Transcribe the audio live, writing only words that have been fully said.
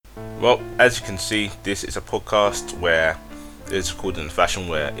Well, as you can see, this is a podcast where it's recorded in a fashion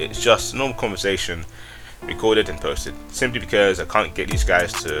where it's just a normal conversation recorded and posted. Simply because I can't get these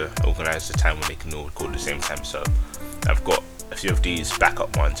guys to organise the time when they can all record at the same time. So I've got a few of these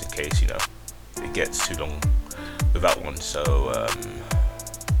backup ones in case, it gets too long without one. So,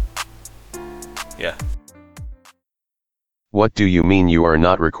 yeah. What do you mean you are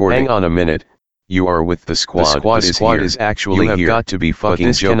not recording? Hang on a minute. You are with the squad. The squad is actually here. You have got to be fucking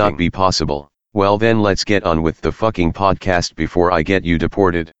this joking. Cannot be possible. Well then let's get on with the fucking podcast before I get you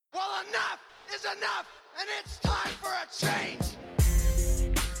deported. Well, enough is enough, and it's time for a change.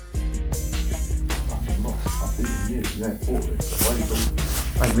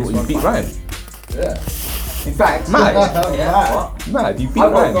 You beat Ryan. Yeah. In fact, Mad, you beat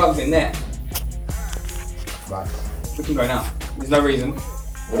I've got Ryan. gloves in there. Right. We can go now. There's no reason.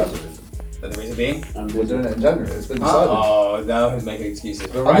 What is the reason? But the reason being? And we're doing it in January. It's been decided. Oh, no, who's making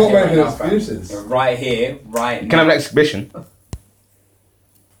excuses? We're I'm right not here, making right now, fam. excuses. We're right here, right Can I now. have an exhibition?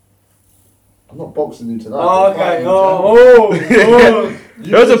 I'm not boxing you tonight. Oh, okay.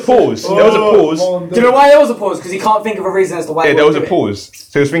 There was a pause. There was a pause. Do you know why there was a pause? Because he can't think of a reason as to why. Yeah, he there was won't a do it. pause.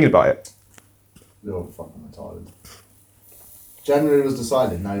 So he was thinking about it. You're fucking retarded. January was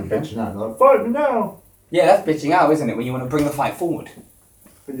decided. Now you're bitching out. You're like, fight me now. Yeah, that's bitching out, isn't it? When you want to bring the fight forward.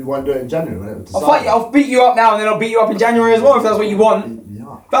 But you won't do it in January when it was I'll decided. fight you. I'll beat you up now, and then I'll beat you up in January as well if that's what you want. Yeah.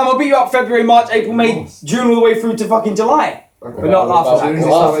 Fam, I'll beat you up February, March, April, May, June, all the way through to fucking July. Okay. But not after that.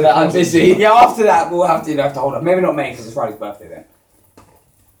 'Cause after that, I'm busy. Yeah, Yeah, after that, we'll have to hold up. Maybe not May, because it's Friday's birthday then.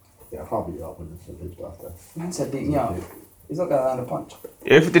 I can't beat you up when it's a big birthday. Man said beat me up. He's not going to land a punch.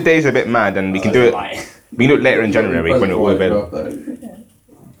 If the day's a bit mad, then we can do it. We can do it later in January when we're available.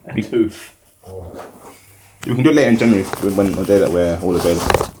 We can do it later in January when the day that we're all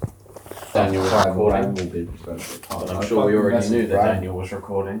available. Daniel was recording. Will be I'm sure you already knew that Daniel was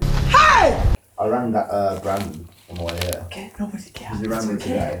recording. I rang that Brandon on the way here. Okay, nobody cares. He rang me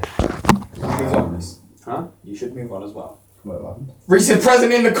today. Move on, Reese. Huh? You should move on as well. What happened? Reese is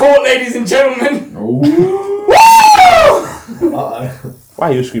present in the court, ladies and gentlemen. Woo! Uh-oh. Why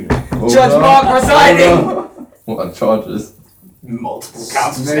are you screaming? Judge Mark presiding. What are charges? Multiple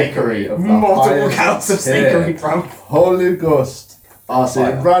counts of Snakery snakery. of the Multiple highest counts of tier. snakery, bro. Holy Ghost. Ah, see,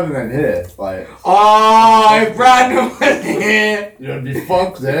 if Brandon ain't here, like, Oh, if Brandon was here. you'd be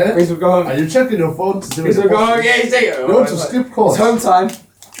fucked there. Reese will go home. Are you checking your phone to see Reese will go home. Yeah, he's taking it. You want to skip course? It's home time.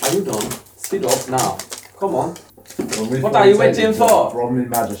 Are you done? Speed up now. Come on. What are you waiting for? Bromley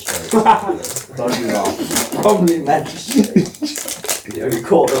Magistrate. Don't you laugh. Probably magistrate. The only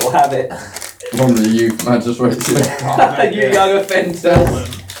court that will have it. Probably youth magistrate. You young offender.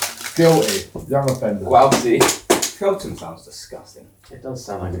 Guilty. Young offender. Wowsy. Felton sounds disgusting. It does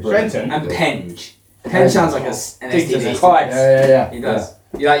sound like a Trenton? And Penge. Penge sounds like an STD. Yeah. He does.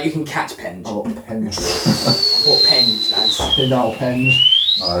 You can catch Penge. I got penge. What Penge, lads? Pin out penge.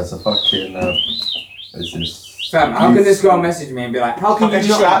 Oh, it's a fucking. It's this. Fam, how can this girl message me and be like, how can you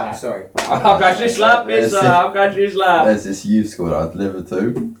not? Sorry. How can she slap me, sir? How can she slap? There's this youth school that I delivered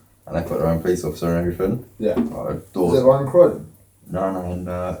to, and they put their own police officer and everything. Yeah. Like, Is doors. it one in Croydon? No, in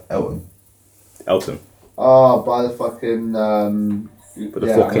Elton. Elton. Oh, by the fucking, But the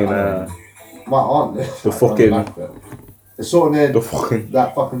yeah, fucking, my aunt lives. the fucking- on the back of it. It's sort of near the fucking,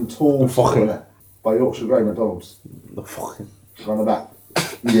 that fucking tall the fucking- store, innit? By Yorkshire Grey McDonald's. the fucking. On the back.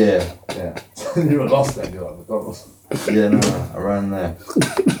 Yeah. Yeah. You were lost then, you're like McDonald's. Yeah, no, around there.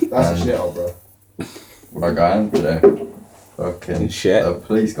 That's a shit hole, bro. When I go in today, fucking Shit. the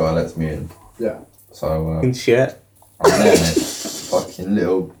police guy lets me in. Yeah. So Fucking shit. I'm there, mate. Fucking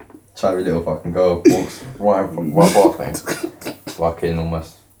little, chubby little fucking girl walks right in front of my thing. Fucking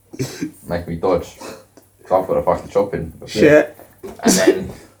almost make me dodge. So I've got a fucking shopping. Shit. And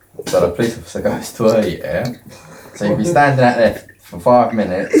then, so the police officer goes to her, yeah. So you'll be standing out there for 5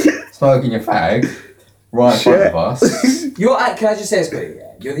 minutes, smoking your fag, right in front of us. You're at, can I just say this quickly?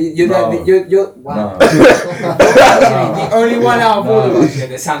 Yeah? No. You're wow. No. Actually, the only one out of all of us here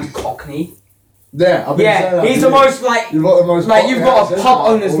that sounds cockney. Yeah, I've been saying Yeah, that he's to the you. most like, You've got the most like you've got a accent pub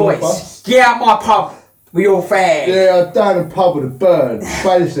owner's all of voice. us. Get out my pub with your fag. Yeah, I'm down in the pub with a bird.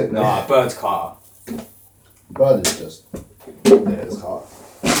 Basically. Nah, Bird's Carter. Bird is just. Yeah, it's hard.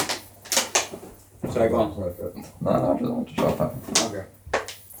 So go on. No, just shut up. Okay.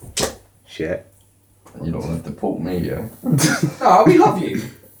 Shit. You don't want to deport me, yeah? No, we love you.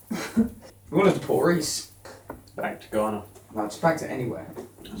 We want to deport Reese. Back to Ghana. No, just back to anywhere.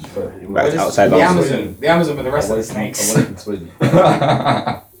 Back outside The London. The Amazon with the rest of the snakes. I in Sweden.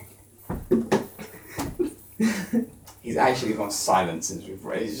 He's actually gone silent since we've.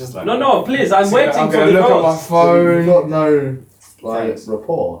 He's just like. No, please, I'm waiting I'm for gonna the look at my notes. So you've phone. got no Like, Thanks.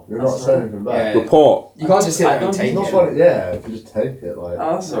 rapport. You're not saying anything back. Yeah. Report. You can't just sit I there and don't- take It's not it. funny, yeah, if you just take it, like.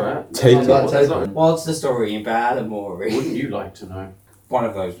 Oh, that's alright. Take it. Take it. What's the story in Balamory? Wouldn't you like to know? One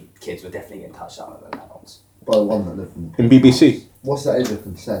of those kids would definitely get touched on with adults. By the one that lived in. In BBC. What's the age of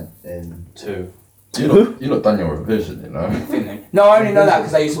consent in. 2. You lot done your revision, you know. Finland. No, I only know that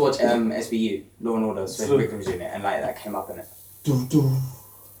because I used to watch SVU, Law and Order, Special Victims Unit, and like that came up in it.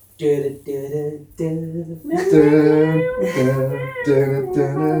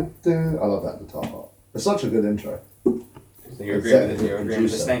 I love that guitar part. It's such a good intro. So you're agreeing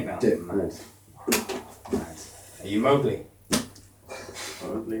with the snake now? Dick Mad. Wolf. Mad. Are you Mowgli?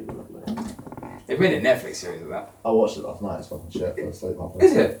 Probably. They've made a Netflix series of that. I watched it last night, it's fucking shit. For a sleep halfway.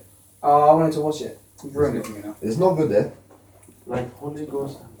 Is it? Oh, I wanted to watch it. You've ruined it for me now. It's not good there. Like Holy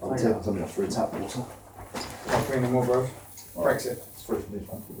Ghost. I'm taking something off free tap water. I'll bring them more, bro. Brexit. It's free for me,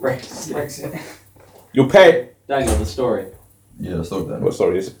 man. Brexit. You'll pay. Daniel, the story. Yeah, stop that. What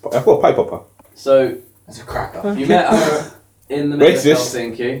story? I've got a pipe popper. So, That's a cracker. you met her in the middle of Racist.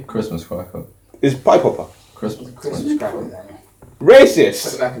 Helsinki. Christmas cracker. It's pipe popper. Christmas. Christmas cracker, Daniel. Put it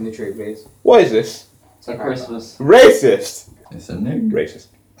Racist. back in the tree, please. What is this? It's a For cracker. Christmas. Racist. It's a new. Racist.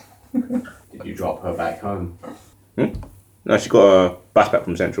 Did you drop her back home? No, she got a bus back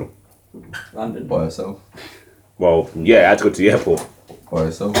from Central. London. By herself. Well, yeah, I had to go to the airport. By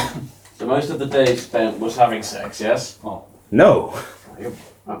herself. So most of the day spent was having sex, yes? Oh. No.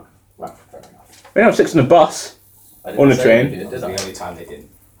 Well, fair enough. We have sex on the bus. I didn't On the say train. you did, That's did the I? only time they didn't.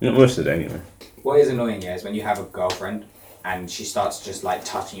 Not most of it anyway. What is annoying, yeah, is when you have a girlfriend and she starts just like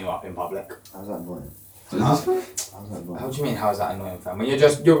touching you up in public. How's that annoying? Huh? How's that annoying? How do you mean? How is that annoying, fam? When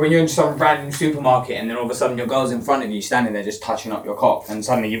you're in some random supermarket and then all of a sudden your girl's in front of you, standing there just touching up your cock, and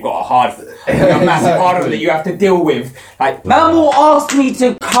suddenly you've got a massive hard that you have to deal with. Like, man will ask me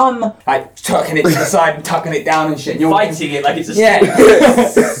to come, like tucking it to the side and tucking it down and shit. And you're Fighting it like it's a Yeah.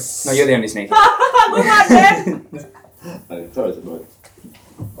 snake. No, you're the only snake.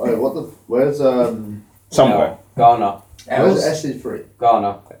 Alright, what the. Where's Somewhere. Ghana. Where's L's. SE3?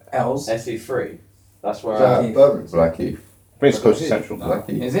 Ghana. L's. SE3. That's where Is that Birmingham? Blackheath. Prince close to Central.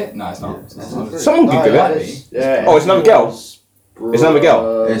 Blackheath. Is it? No, it's not. It's not. Someone No, Google yeah, it. is. Yeah. Oh, it's another girl. It's another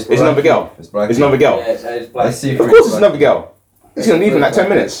girl. It's another girl. It's Blackheath. It's another girl. Yeah, it's black. Let's see Of course it's another girl. It's gonna leave in like 10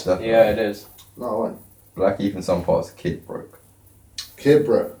 minutes. Yeah, it is. No, I won't. Blackheath in some parts, kid broke. Kid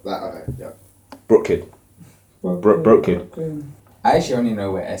bro. That, okay, yeah. Broke kid. Broke kid. I actually only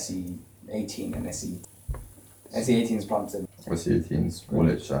know where SE18 and SE18 is Plumpton. What's the 18's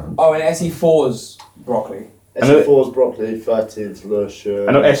Woolwich and Oh, and SE4's broccoli. I know- SE4's broccoli, 13's Lewisham.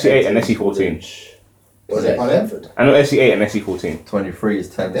 I know SE8 and SE14. What's it? Pardon? Thetford. I know SE8 and SE14. 23 is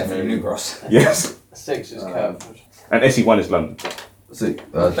 10. Definitely New Gross. Yes. 6 is Catford. And SE1 is London.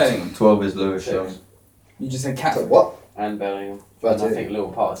 Bellingham. 12 is Lewisham. You just said So Catford. what? And Bellingham. And I 13. think a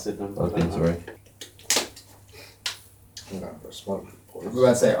little part of Sydenham. I think sorry. I'm going for a smoke. We were about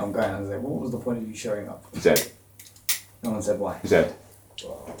to say, I'm going. I was like, what was the point of you showing up? Z. No one said why. Z.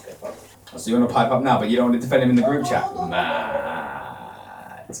 Well, okay, fuck. So you want to pipe up now, but you don't want to defend him in the group chat?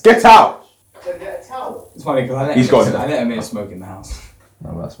 Mad. Get out! It's funny because I He's gone. let him in smoke in the house.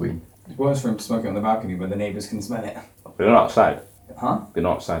 No, that's weed. It's worse for him to smoke it on the balcony where the neighbours can smell it. They're not outside. Huh? They're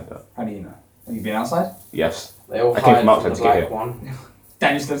not outside though. How do you know? Have you been outside? Yes. They all I came hide from outside the to get black here. one.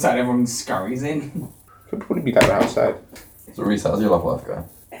 Dan just looks out, everyone scurries in. Could probably be like that outside. So Reese, how's your love life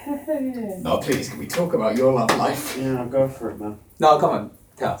going? No, please, can we talk about your love life? Yeah, go for it, man. No, come on,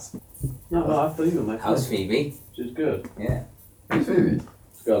 tell us. No, I believe in my How's Phoebe? She's good. Yeah. Who's Phoebe?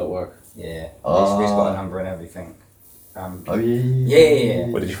 She's girl at work. Yeah. Ah. She's got a number and everything. Oh yeah. Yeah.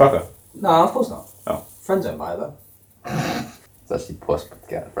 What did you fuck her? No, of course not. Oh. Friends don't buy though. It's actually possible to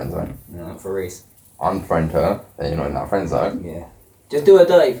get a friend zone. No, for Reese. Unfriend her, then you're not in that friend zone. Yeah. Just do her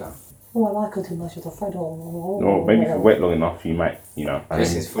dirty, fam. Oh, I like her too much as a friend. No, maybe if you wait long enough, you might, you know. I Reese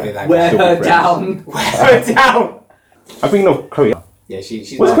mean, is fully like Wear Still her be friends. down. Wear her down! I think no, Chloe. Yeah,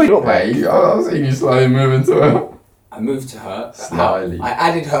 she's What's not- Chloe look like? hey, I've seen you slowly moving to her. I moved to her. Slyly. I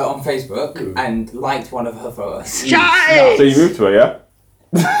added her on Facebook and liked one of her photos. So you moved to her, yeah?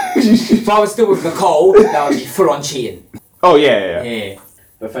 If I was still with Nicole, that would be full on cheating. Oh yeah. Yeah.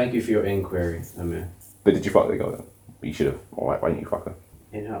 But thank you for your inquiry, Amir. But did you fuck the girl then? You should have. Why didn't you fuck her?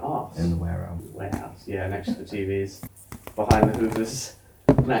 In her arse. In the warehouse. Warehouse. Yeah, next to the TVs. Behind the hoovers.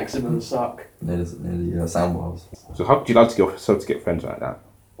 Maximum suck. Near the sound bars. So how could you like to get friends like that?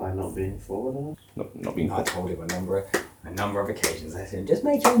 By not being forward. Not being. I told him a number of occasions. I said, just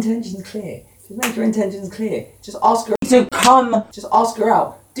make your intentions clear. Just make your intentions clear. Just ask her to come. Just ask her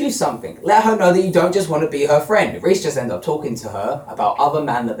out. Do something. Let her know that you don't just want to be her friend. Reese just ended up talking to her about other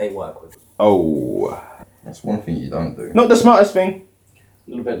men that they work with. Oh. That's one thing you don't do. Not the smartest thing. A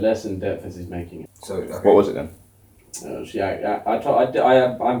little bit less in depth as he's making it. So okay. What was it then?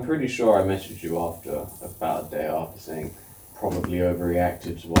 I'm pretty sure I messaged you after, about a day after, saying probably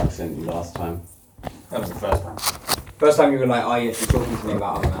overreacted to what I sent you last time. That was the first time. First time you were like, oh yes, you're talking to me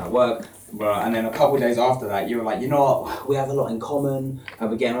about I'm at work. Well, and then a couple of days after that, you were like, you know what, we have a lot in common,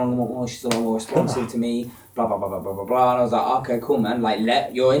 we're getting on a lot more, she's a lot more responsive to me, blah, blah, blah, blah, blah, blah, blah. And I was like, okay, cool, man, like,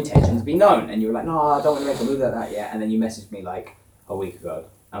 let your intentions be known. And you were like, no, I don't want to make a move like that yet. And then you messaged me like a week ago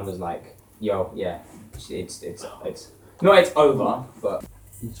and was like, yo, yeah, it's not it's over, but...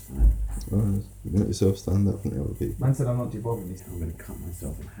 It's fine. Alright, let yourself stand up in front of other people. Man said I'm not too bothered this I'm going to cut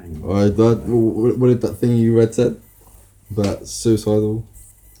myself and hang. Alright, what did that thing you read said? About suicidal?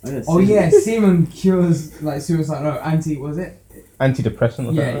 Oh yeah, semen cures like suicide. No, was it? Antidepressant or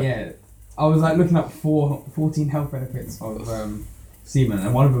something? Yeah. I was like looking up 14 health benefits of semen,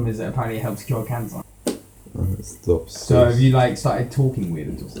 and one of them is that apparently it helps cure cancer. Stop. So have you like started talking weird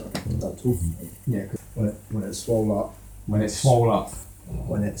and stuff? Like talking. Yeah. When it's swelled up. When it's swole up.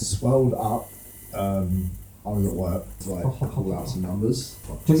 When it's swelled up, I was at work, like call out some numbers.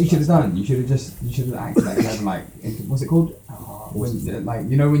 What you should have done, you should have acted like you had like, what's it called? Like,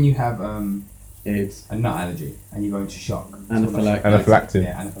 you know when you have AIDS. a nut allergy and you go into shock. Anaphylactic.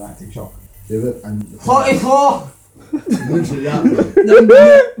 Yeah, anaphylactic shock. Give it and 44! literally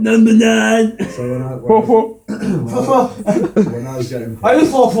that. Number 9! So when I was getting Are you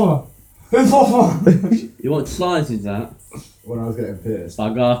 44? Who's 44? You want slices that? when I was getting pierced.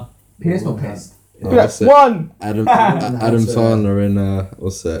 Bugger. Pierced or pissed? That's One! Adam Sandler in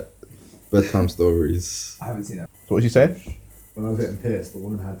what's that? Bedtime Stories. I haven't seen that. What did you say? When I was getting pierced, the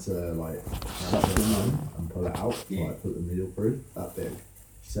woman had to like touch her tongue and pull it out, like put the needle through that big.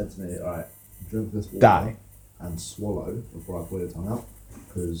 She said to me, "Alright, drink this water Die. and swallow before I pull your tongue out,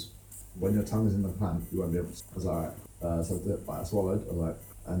 because when your tongue is in the clamp, you won't be able to." I was like, "Alright." So I did it, like, I swallowed. I was like,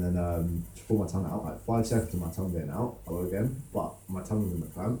 and then she pulled my tongue out. Like 5 seconds of my tongue being out, I go again, but my tongue was in the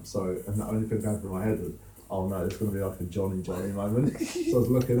clamp. So and the only thing going through my head was, "Oh no, it's gonna be like a Johnny moment." So I was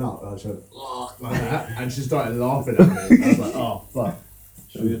looking up and I was like that, and she started laughing at me. I was like, "Oh fuck."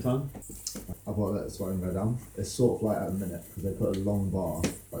 Show your tongue. I've got to let the swelling go down. It's sort of like at the minute because they put a long bar,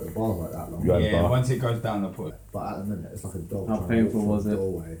 like the bar's like that long. You had a Yeah, bar. once it goes down, they'll put it. But at the minute, it's like a dog. How trying painful to walk was through a it?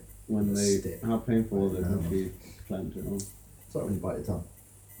 doorway. When they, Stick. how painful was it when she clamped it on? It's like when you bite your tongue.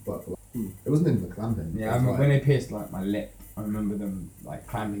 But it wasn't even the clamping. Yeah, It I was remember like, when they pierced like my lip, I remember them like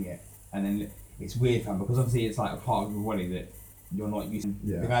clamping it, and then it's weird, fam, because obviously it's like a part of your body that you're not used to.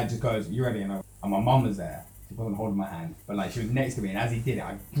 Yeah. The guy just goes, "You ready?" And my mum was there. She wasn't holding my hand, but like she was next to me, and as he did it,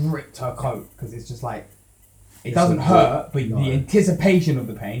 I gripped her coat because it's just like it doesn't a hurt, but no. the anticipation of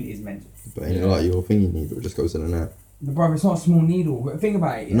the pain is mental. But ain't it like your thing you need, it just goes in and out. The brother, it's not a small needle. But think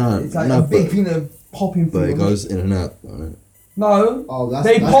about it. No, it's like no, a big but- thing that popping through. But it your goes in and out, don't it? No. Oh, that's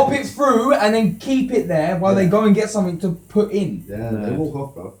They that's- pop it through and then keep it there while they Yeah. go and get something to put in. Yeah, they walk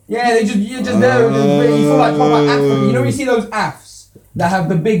off, bro. Yeah, you're just there. You feel like proper African. You know, when you see those Afs that have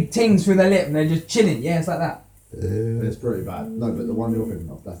the big tings through their lip and they're just chilling. Yeah, it's like that. It's pretty bad. No, but the one you're thinking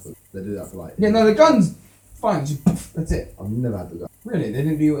of, they do that for like. Yeah, no, the gun's fine. Just poof, that's it. I've never had the gun. Really, they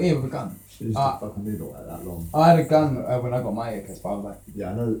didn't do your ear with a gun. She used to fucking needle like that long. I had a gun when I got my ear pierced, but I was like,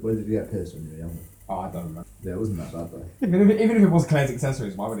 Yeah, I know. Where did you get pierced when you were younger? oh, I don't remember. Yeah, it wasn't that bad though. Even if it was Claire's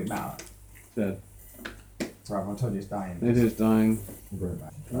accessories, why would it matter? Dead. Right, I told you it's dying. It is dying. I'll bring it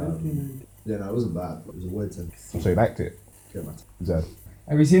back. Yeah, no, it wasn't bad. But it was a weird thing. So you liked it? Get my Zed.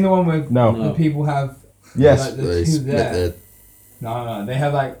 Have you seen the one where No. the people have Yes. like, the They two split there? their No, they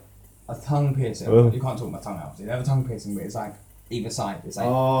have like a tongue piercing. Oh. You can't talk about tongue out. They have a tongue piercing, but it's like either side. It's like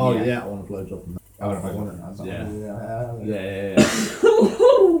Oh yeah, I want a blowjob from that. I want I want it. I was like, Yeah. yeah.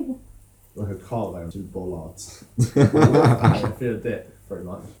 Yeah. Like a car there, 2 bollards. I feel a dick, pretty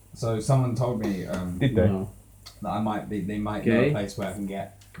much. So someone told me Did they? No. that they might know Gay? a place where I can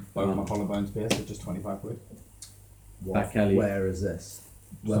get both my collarbones pierced for just 25 quid. Back alley. Where is this?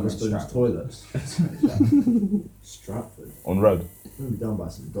 Somewhere in Weatherspoon's Stratford. toilets. Stratford. On the road. It's gonna be done by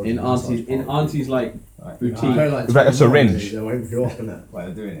some dodgy In massage parlor. auntie's like Right. Boutique. No, Pay like Is that a 20 syringe? money, They're waiting for you off, innit? well,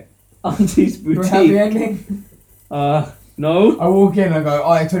 they're doing it. auntie's For a happy boutique. ending. No. I walk in and go,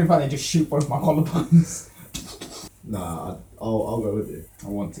 oh, 25. They just shoot both my collarbones. Nah, I'll go with you. I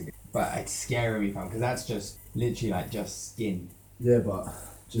want to get, but it's scaring me, fam, because that's just literally like just skin. Yeah, but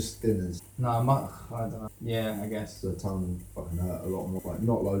just skin is No, I don't know. Yeah, I guess. the tongue fucking hurt a lot more. Like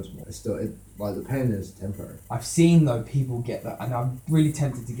not loads more. It's still like the pain is temporary. I've seen though people get that, and I'm really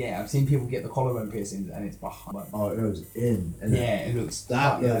tempted to get it. I've seen people get the collarbone piercings, and it's behind. Oh, it goes in. innit? Yeah, it looks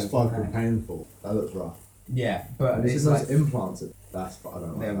That looks fucking fucking painful. That looks rough. Yeah, but And it's it's like those implants. That's what I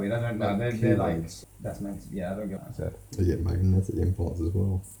don't like. They're that. weird. I don't know. They're like Keyboards. that's meant. Yeah, I don't get what I said. They get magnetic implants as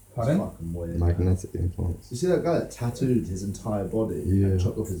well. Pardon? It's fucking weird. Magnetic implants. You see that guy that tattooed his entire body Yeah. and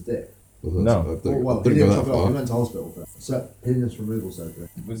chopped off his dick? No. Well, he didn't didn't go chop that it off. far. He went to hospital for it. So penis removal surgery.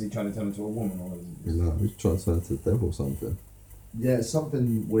 Was he trying to turn into a woman or was he? No, he's trying to turn into the devil or something. Yeah, it's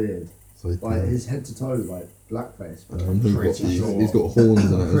something weird. So he Like his head to toe, like blackface. But he's got horns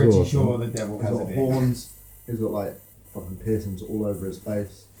in it as Pretty well. sure the devil he's has a got dick. horns. He's got like fucking piercings all over his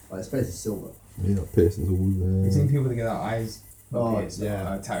face. Like his face is silver. He's got piercings all there. You've seen people that get their eyes. Oh, pierced,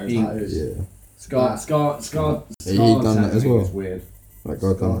 yeah. tattoos. Tattoos. Yeah. Scar He done that as well. It's weird. That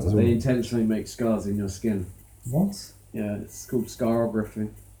guy done that as They well. intentionally make scars in your skin. What? Yeah, it's called scarography.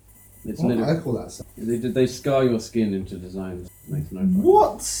 It's What? literally I call that. they scar your skin into designs. Makes no fucking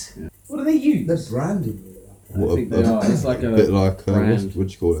What? Yeah. What do they use? They're branding you. I think they are. It's like a bit like brand. what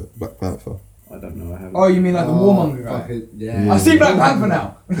do you call it? Black Panther. I don't know. I haven't. Oh, you mean like the warmonger guy? Fucking, yeah. I see Black Panther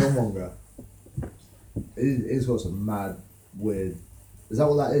now. Warmonger. He's got some mad, weird. Is that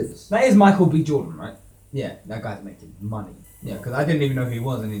what that is? That is Michael B. Jordan, right? Yeah, that guy's making money. Yeah, because I didn't even know who he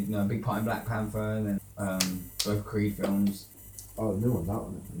was, and he's a big part in Black Panther, and then both Creed films. Oh, the new one, that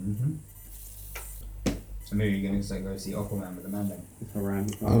one. Mm-hmm. So maybe you're going to go see Aquaman with the man then.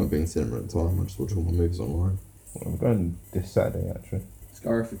 I haven't been to cinema at the time. I just watch all my movies online. I'm going this Saturday actually.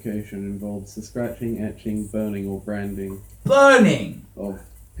 Scarification involves the scratching, etching, burning, or branding Burning! of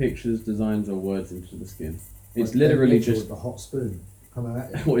pictures, designs, or words into the skin. It's Like literally Mitchell just with the hot spoon coming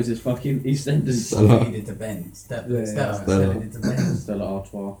at you. what is this fucking EastEnders? Stella. He did to Ben. Stella Yeah, Stella. did to Ben. Stella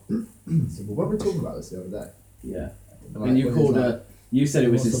Artois. So, but weren't we talking about this the other day? Yeah. Like, And you when called he's her. You said he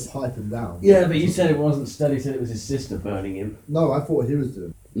it was wants his. to pipe him down. Yeah, but you said it wasn't Stella. You said it was his sister burning him. No, I thought he was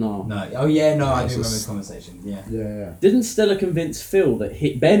doing. No. No. Oh yeah, no, I it's do remember just- this conversation. Yeah. Yeah. Didn't Stella convince Phil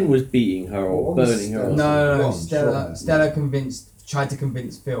that Ben was beating her or Well, burning her? Stella- Or No, Go on, Stella. sure. Stella tried to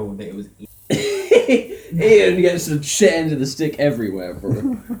convince Phil that it was. Ian gets the shit end of the stick everywhere,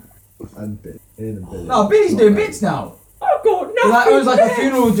 bro. And Billy. Ian and Billy. No, Billy's Not doing bad. bits now. I've got nothing. It was like a left.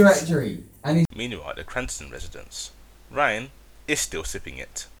 funeral directory, and he's. Meanwhile, at the Cranston residence, Ryan is still sipping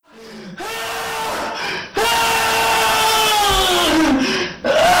it.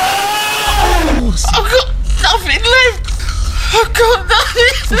 I've got nothing left. I've got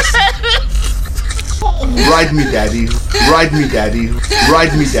nothing left. Ride me, daddy. Ride me, daddy.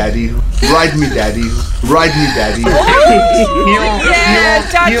 Ride me, daddy. Ride me, daddy. Ride me, daddy. Yeah,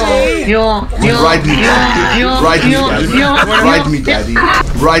 daddy. Ride me, daddy. Ride me, daddy. Ride me, daddy.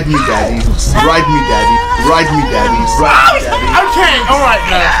 Ride me, daddy. Ride me, daddy. Ride me, daddy. Ride me, daddy. Okay, all right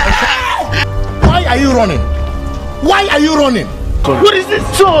now. Why are you running? Why are you running? What is this?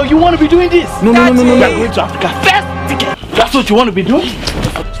 So you want to be doing this? No. We are going to Africa first. That's what you want to be doing.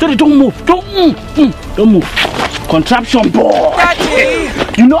 Steady, don't move. Don't move. Contraption boy. Daddy.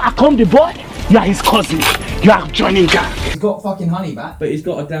 You know I come the boy. You are his cousin. You are joining gang. He's got fucking honey back. But he's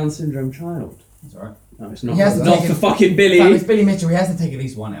got a Down syndrome child. That's alright. No, it's not. He has to Not take for it- fucking Fam, Billy. it's Billy Mitchell. He has to take at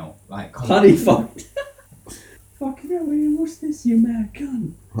least one out. Like, come Honey on. fucked. Fucking hell, Ian, what's this, you mad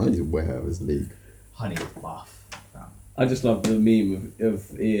cunt? He's way out of his league. Honey buff. I just love the meme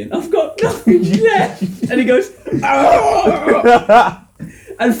of Ian. I've got nothing left, and he goes, "Ah!"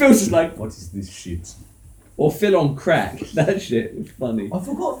 And Phil's just like, "What is this shit?" Or Phil on crack. That shit was funny. I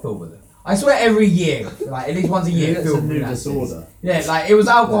forgot Phil was it. I swear every year, like at least once a year, It's Phil a new relapses. disorder. Yeah, like it was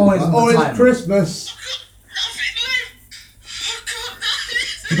alcoholism Oh, at the it's time. Christmas.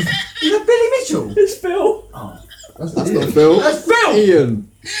 Is that Billy Mitchell? It's Phil. Oh, That's not Phil. that's Phil. Ian.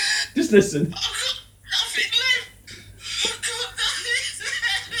 Just listen.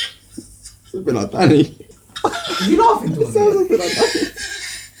 It's a bit like Danny. Are you laughing towards Sounds me? a bit like Danny.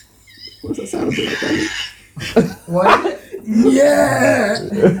 What's that sound a bit like Danny? What? Yeah.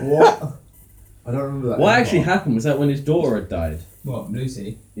 What? I don't remember that. What anymore. actually happened was that when his daughter had died. What,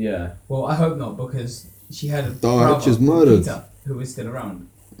 Lucy? Yeah. Well, I hope not because she had a Died, brother, she was murdered. Peter, who was still around.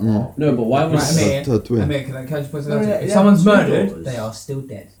 No, but why Right, was Amir, her twin. Amir, can I just put No, something? yeah, If yeah, someone's two murdered, daughters. they are still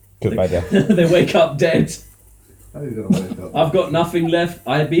dead. Goodbye, Dad. they wake up dead? How are you gonna wake up? I've got nothing left.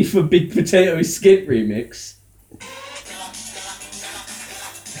 I be for Big Potato Skit remix.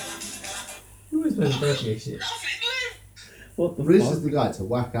 Who is playing birthday shit? What the Reese fuck? is the guy to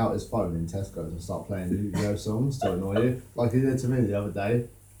whack out his phone in Tesco's and start playing Yu-Gi-Oh songs to annoy you, like he did to me the other day.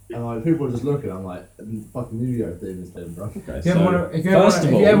 And like people are just looking, I'm like, fucking Yu-Gi-Oh theme is playing, bro. Okay, If you ever want to, if you ever first want of to,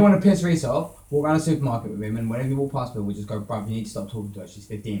 if you all- ever want to piss Reese off, walk around a supermarket with him, and whenever you walk past her, we just go, bruv, you need to stop talking to her. She's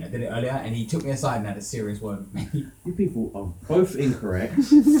 15. I did it earlier, and he took me aside and had a serious word with me. You people are both incorrect.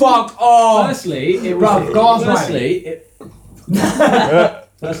 Fuck off! Firstly, it was. Bruv, go ask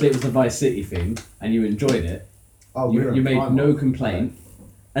firstly, it was the Vice City theme, and you enjoyed it. Oh, we were You in made time no off. complaint.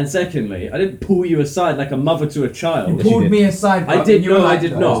 And secondly, I didn't pull you aside like a mother to a child. You pulled me aside. I bro, did and you were no, I like,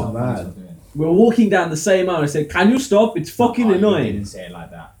 did "No, not." it's funny, Man. stop doing it." We were walking down the same aisle. I said, "Can you stop? It's fucking Oh, you annoying." didn't say it like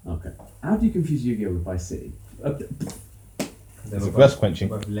that. Okay. How do you confuse Yu-Gi-Oh with Vice City? It's a verse quenching.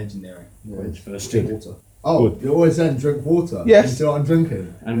 Both legendary. Yeah, First drink water. Oh, Good. you're always saying drink water. Yes. Until I'm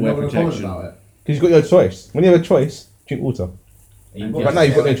drinking. And You're wear not gonna comment protection. about it. Because you've got your choice. When you have a choice, drink water. And Right now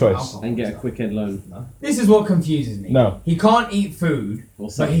you've got no choice. Alcohol And get a stuff. quick end loan. This is what confuses me. No. He can't eat food, Or but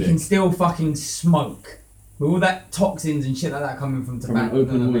he something. can still fucking smoke. With all that toxins and shit like that coming from From an tobacco.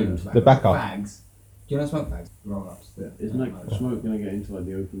 open wound. tobacco, Tobacco. Fags. Do you know smoke fags? Roll ups. Yeah. Isn't like smoke gonna get into like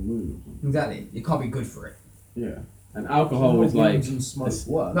the open wound or something? Exactly. It can't be good for it. Yeah. And alcohol is like. And smoke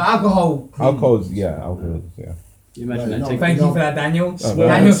what? No, alcohol. Alcohol's, yeah. You imagine No, that no, take. Thank you for that, Daniel. Oh,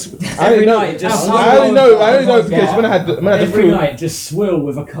 Daniel. I only know, night, just I only know because when I had the Every flu. night, just swill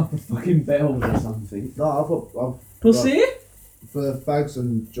with a cup of fucking bells or something. No, I've Pussy? for fags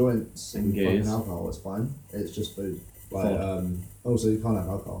and joints and And fucking gays. alcohol, it's fine. It's just food. Like, Fod. also you can't have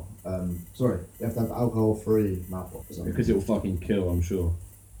alcohol. Sorry, you have to have alcohol-free mouthwash or something. Because it will fucking kill, I'm sure.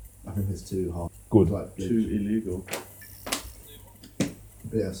 I think it's too hard. Good. Like bleach. Too illegal. But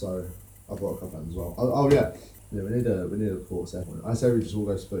yeah, so I've got a couple of them as well. Oh yeah. Yeah, we need a court session. I say we just all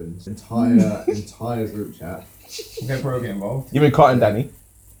go spoons. Entire group chat. Get Bro get involved. You mean Carter and Danny?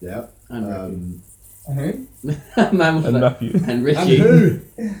 Yeah. And And who? Man was And like, Matthew. and And Ricky. who?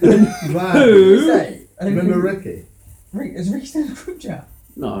 Man. Who? Say. Remember Ricky? Rick, is Rick still in the group chat?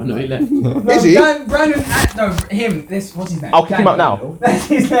 No, he left. No, Is he? Brandon, no, him. This, what's his name? I'll kick him out Daniel. now. That's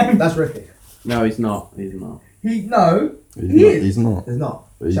his name. That's Ricky. No, he's not. He's not. No. He's not. He's not.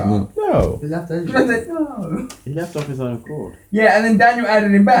 He's Shut not. No. He left ages Brandon ago. said no. He left off his own accord. Yeah, and then Daniel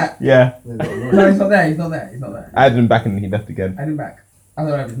added him back. Yeah. They've got No, annoyed. he's not there. He's not there. He's not there. I had him back and he left again. Add him back. I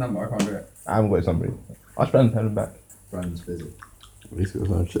don't have his number. I can't do it. I haven't got his number. I'll try and have him back. Brandon's busy. He's got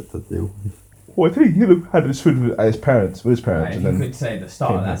some shit to do. Well, I think he had his food with his parents, Right, and if you then. could say the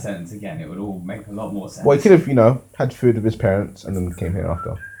start of came that here. sentence again, it would all make a lot more sense. Well, he could have, had food with his parents and then came here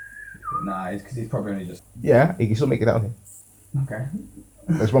after. Nah, it's because he's probably only just. Yeah, he can still make it down here. Okay.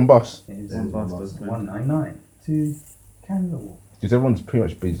 There's one bus. It's Yeah, 199 to Canada. Because everyone's pretty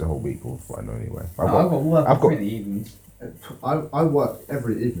much busy the whole week, or what I know anyway. I've got work I've got- in the evenings. I work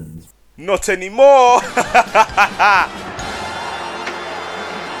every evening. Not anymore!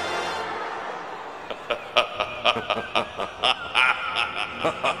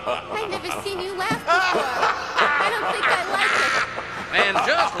 I've never seen you laugh before. I don't think I like it. And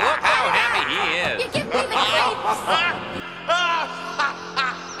just look how happy he is. You give me the creeps.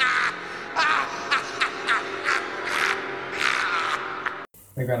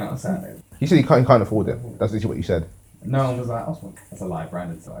 They're going out on Saturday. He said he can't afford it. That's literally what you said. No one was like, Osman. That's a lie,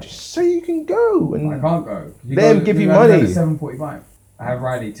 Brandon. So So you can go I and can't go. Them give you money. 7:45. I have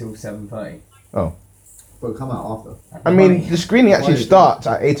Riley till 7:30. But come out after. I mean, the screening actually starts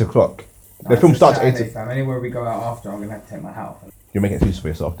at 8 o'clock. The film starts at 8. Fam. Anywhere we go out after, I'm gonna have to take my hat off. You're making excuses for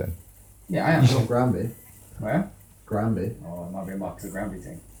yourself then. Yeah, I am. It's not Granby. Where? Granby. Oh, it might be a Marcus of Granby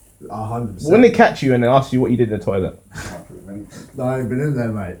thing. 100%. When they catch you and they ask you what you did in the toilet, I can't prove anything. No, I ain't been in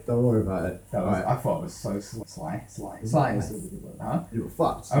there, mate. Don't worry about it. That was, Right. I thought it was so sly. Huh? You were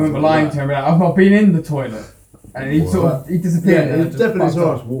fucked. I remember lying to him, like, I've not been in the toilet. And he sort of, he Yeah, disappeared. and I he just definitely fucked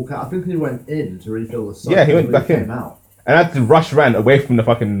saw off. us walk out. I think he went in to refill the soap. Yeah, he went before back in. Came out. and I had to rush ran away from the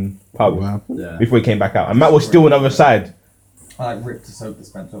fucking pub Yeah. before he came back out. And Matt was still on the other side. I like ripped a soap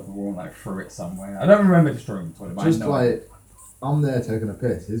dispenser off the wall and like threw it somewhere. I don't remember destroying the toilet, but Just I know. like, I'm there taking a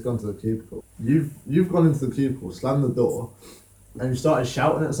piss. He's gone to the cubicle. You've gone into the cubicle, slammed the door, and you started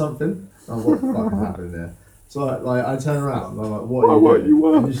shouting at something. Oh, what the fuck is happening there? So like, I turn around. And I'm like, what are you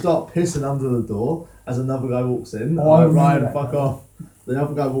doing? And you start pissing under the door as another guy walks in. Oh, I I'm like, remember Ryan, that. fuck off. The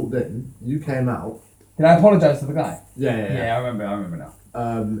other guy walked in. You came out. Did I apologise to the guy? Yeah. I remember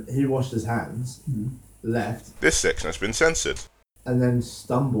now. He washed his hands, left, This section has been censored. and then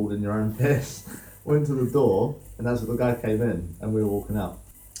stumbled in your own piss. Went to the door, and that's when the guy came in, and we were walking out.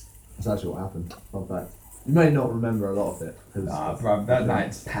 That's actually what happened. Fun fact. You may not remember a lot of it. Nah, bro, that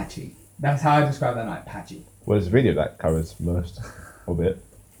night's patchy. That's how I describe that night, patchy. Well, there's a video that covers most of it.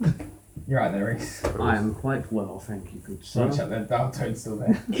 You're right there, Reese. I am quite well, thank you, good sir. Watch out, the dial tone's still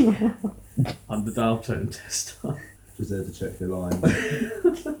there. I'm the dial tone tester. Just there to check your line.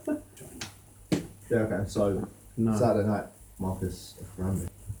 Yeah, okay, so No. Saturday night, Marcus of Granby.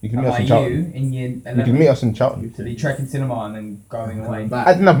 You can How meet us about in you Charlton. in year You 11? can meet us in Charlton. To the trekking cinema and then going away. Coming back.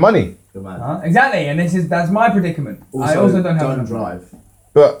 I didn't have money, Good man. Huh? Exactly, and that's my predicament. I also don't have enough drive.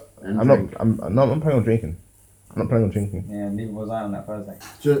 but And I'm drink. not. I'm planning on drinking. I'm not planning on drinking. Yeah, neither was I on that Thursday.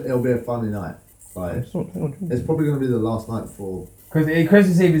 It'll be a funny night. Like, it's probably going to be the last night before. Because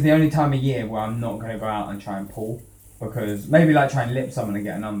Christmas Eve is the only time of year where I'm not going to go out and try and pull. Because maybe like try and lip someone and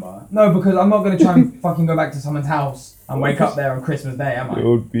get a number. No, because I'm not going to try and fucking go back to someone's house and wake up there on Christmas Day, am I? It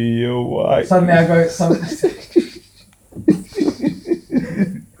would be alright. Suddenly I go...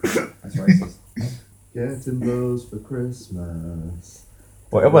 That's racist. Getting those for Christmas.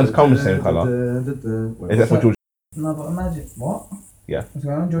 Well, everyone's come the same colour. Is that for George? No, but imagine... What? Yeah. What's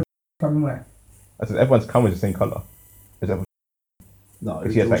going on? George coming where? I said everyone's come with the same colour. Is that for No,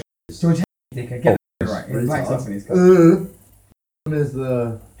 Because he has like... George dickhead. Get that right. It's black stuff in his car. Is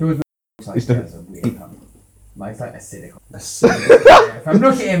the... George looks like It's he the- has a weird cunt. Like, it's like acidic. Yeah, if I'm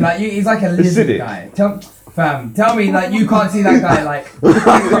looking at him, like, he's like a lizard Acidic? guy. Tell me, like, you can't see that guy, like,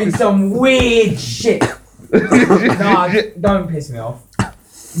 doing some weird shit. Nah, don't piss me off.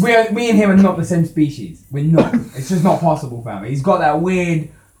 Me and him are not the same species. We're not. It's just not possible, fam. He's got that weird,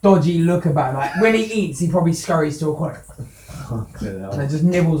 dodgy look about him. Like, when he eats, he probably scurries to a corner. And just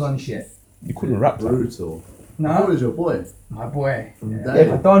nibbles on shit. You couldn't rap that. Brutal. No? What is your boy? My boy. From Yeah.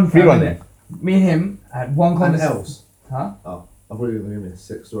 Dave. I done Free fam, running. innit? Me and him had one And conversation. else. Huh? Oh, I thought you were going to give me a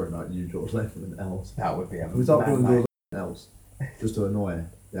sick story like you, George Latham, and else. That would be a We start mad calling night. George Latham else. Just to annoy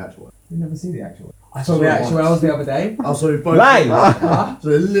the actual one. You never see the actual one. I saw Saw the it actual once. elves the other day. Oh, so we both... Lies! Huh? So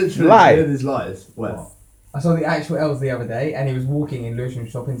literally Lie. hear these lies. Where? I saw the actual elves the other day, and he was walking in Lewisham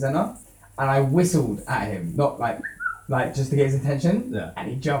Shopping Centre, and I whistled at him, not like just to get his attention, Yeah. and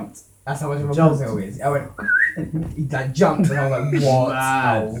he jumped. That's how much of a Jumped. pussy he is. I went, he like jumped, and I was like, what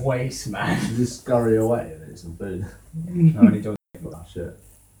Mad. a waste, man. You just scurry away and eat some food. No, only George. Oh, shit.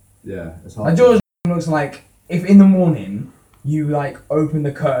 Yeah, it's hard. Like George looks like if in the morning you like open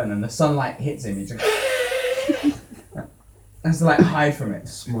the curtain and the sunlight hits him, he just has to like hide from it.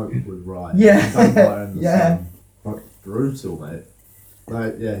 Smoke would rise. Yeah. Vampire in the Yeah. sun. Like, brutal, mate.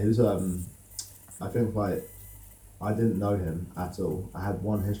 Like, yeah, he was, I think, like, I didn't know him at all. I had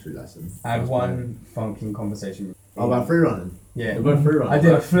one history lesson. I had one funking conversation. Oh, about free running? Yeah. We're both free running. I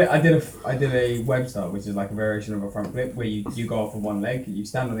did a flip. I did a web start, which is like a variation of a front flip, where you go off of one leg, you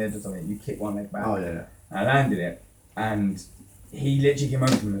stand on the edge of something, you kick one leg back. Oh, yeah. I landed it, and he literally came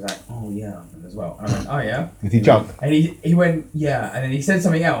over to me and was like, "Oh yeah," as well. And I went, "Oh yeah." Did he jump? And he went, "Yeah," and then he said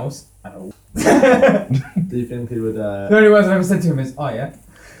something else. Do you think he would, The only words I ever said to him is, "Oh yeah."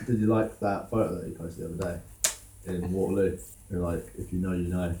 Did you like that photo that he posted the other day in Waterloo? You're like, if you know, you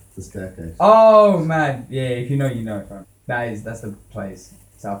know. The staircase. Oh man, yeah. If you know, you know, fam. That's the place.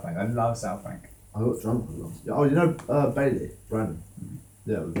 South Bank. I love South Bank. I got drunk with them. Oh, you know Bailey, Brandon?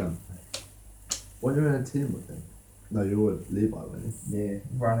 Yeah, with them. When you were in a team with him? No, you were with Levi, weren't you? Yeah,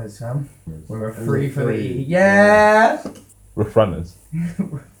 runners, fam. We were It was free a for the free. E. Yeah. Rough runners.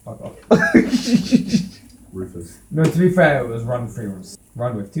 Fuck off. Rufus. No, to be fair, it was run free runs.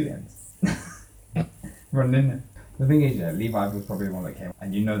 Run with two ends. Run in. The thing is, yeah, Levi was probably the one that came,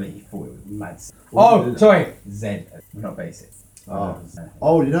 and you know that he thought it was mad. Oh, sorry, Z, not basic. Oh.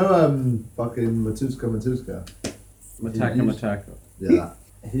 Oh, you know, fucking Matuska. Mataka. Yeah.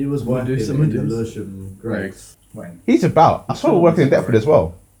 He was Wanna do working some in the of this? Lewisham Greg's. When? He's about. I saw him working in Deptford as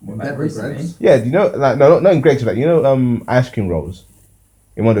well. Like Deptford recently? Greg's? Yeah, do you know? Like, no, not in Greg's, but you know, ice cream rolls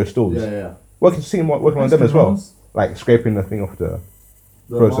in one of those stalls. Yeah. See him working on them as well, like scraping the thing off the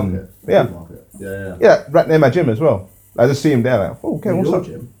The frozen. market. The Yeah, food market. Yeah. yeah, right near my gym as well. I just see him there, like, oh, okay, In what's your up?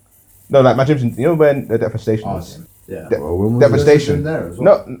 gym? No, like my gym's in, you know when the Deptford station Oh, is. gym. Yeah. Well, when was Deptford this? station. Gym there as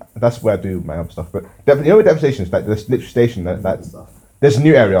well? No, that's where I do my other stuff. But you know where Deptford station is, like the literally station that Stuff. there's a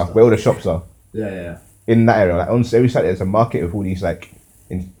new area where all the shops are. Yeah. In that area, like on every Saturday, there's a market with all these like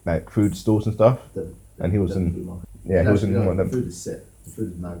food stalls and stuff. And he was in. Food market. Yeah, he was in Actually, one of The them. food is sick. The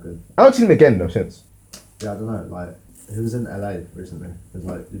food is mad good. I haven't seen him again though since. Yeah, I don't know. Like, he was in LA recently. It's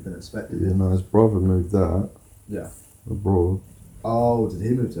like you've been expected. Yeah, no, his brother moved out Yeah. abroad. Oh, did he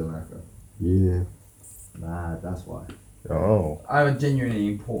move to America? Yeah. Mad, that's why. Oh, I have a genuinely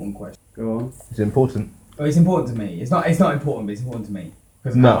important question. Go on. it's important. Oh, it's important to me. It's not important, but it's important to me.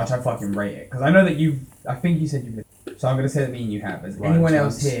 Because No. how much I fucking rate it. Because I know that I think you said you've listened. So I'm going to say that me and you have. Has Right, anyone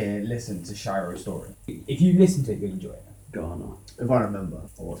else chance. here listened to Shiro's story? If you listen to it, you'll enjoy it. Ghana. If I remember,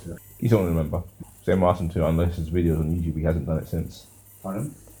 I'll watch it. You don't remember. Same asked him to unless his videos on YouTube. He hasn't done it since.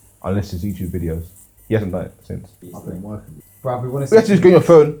 Pardon? Unless his YouTube videos, he hasn't done it since. I've been working. Bruv, we want You have to just go on your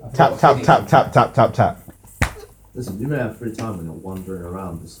phone, I've tap got tap feelings. tap tap tap tap tap. Listen, you may have free time when you're wandering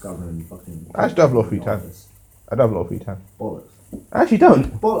around discovering fucking. I still have a lot of free time. I don't have a lot of free time. Bollocks. I actually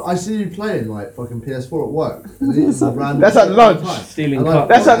don't. But I see you playing like fucking PS4 at work. And eating some random That's at shit all the lunch. time. Stealing And, like,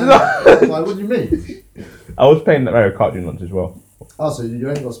 That's at lunch. Like, what do you mean? I was playing Mario Kart during lunch as well. Oh, so you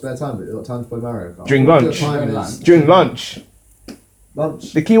ain't got spare time, but you got time to play Mario Kart. During What lunch. your time During is- lunch. During lunch.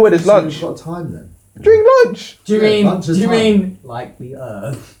 Lunch. The key word is So lunch. You've got time then. During lunch. Do you Yeah, mean? lunch Do is you time. mean like the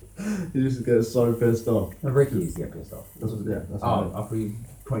Earth? You just get so pissed off. No, Ricky used to get pissed off. That's what, yeah, that's what I Oh, mean. I thought you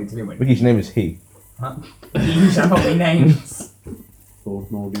pointed to me when. Ricky's name is he. Huh? You shall not be named.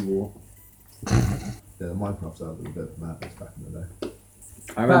 Lord Moldy War. Yeah, the Minecraft server was a bit of madness back in the day.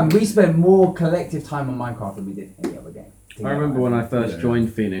 I Fam, remember, we spent more collective time on Minecraft than we did any other game. I remember when I first Yeah.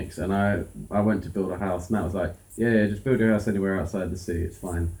 joined Phoenix and I went to build a house. Matt was like, yeah, just build your house anywhere outside the city, it's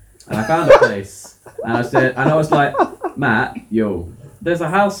fine. And I found a place and I was like, Matt, yo, there's a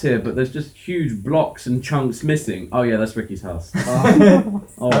house here, but there's just huge blocks and chunks missing. Oh yeah, that's Ricky's house. That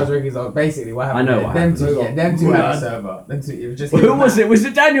was Ricky's. Basically, what happened? I know what them happened. two, yeah, them two had a server. Them two, it was just. Who was it? Was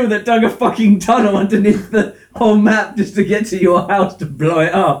it Daniel that dug a fucking tunnel underneath the whole map just to get to your house to blow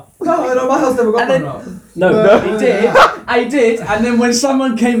it up? No, my house never got And then- blown up. No, he did. I did. And then when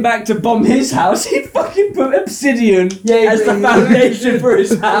someone came back to bomb his house, he fucking put obsidian as the foundation for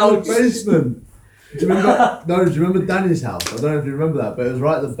his house. Basement. Do you remember? No, do you remember Danny's house? I don't know if you remember that, but it was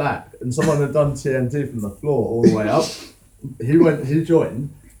right at the back, and someone had done TNT from the floor all the way up. He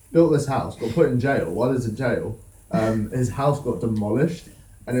joined, built this house, got put in jail. While he was in jail, his house got demolished,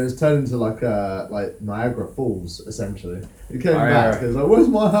 and it was turned into like Niagara Falls essentially. He came back, he was like, "Where's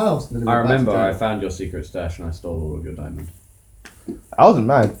my house?" And then he I went back to remember I jail. found your secret stash and I stole all of your diamonds. I wasn't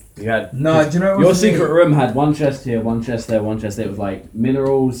mad. You had No, do you know what your was secret weird? room had one chest here, one chest there, one chest there. It was like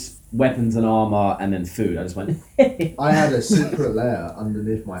minerals, weapons and armor, and then food. I just went. I had a secret layer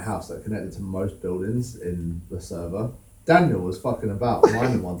underneath my house that connected to most buildings in the server. Daniel was fucking about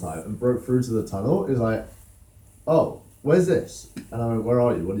mining one time and broke through to the tunnel. He was like, "Oh, where's this?" And I went, "Where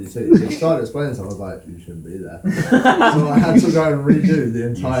are you? What do you see?" He started explaining something. I was like, "You shouldn't be there." So I had to go and redo the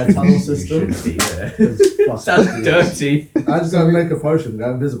entire tunnel system. You shouldn't be there. It was fucking Sounds dirty. I had to go and make a potion,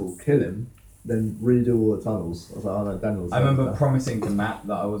 go invisible, kill him, then redo all the tunnels. I was like, "Oh no, Daniel's." I remember promising to Matt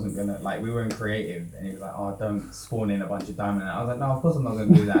that I wasn't gonna we were in creative, and he was like, "Oh, don't spawn in a bunch of diamond." And I was like, "No, of course I'm not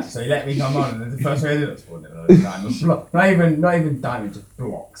gonna do that." So he let me come on, and then the first way I did it, spawned in a load of diamond blocks. Not even diamond, just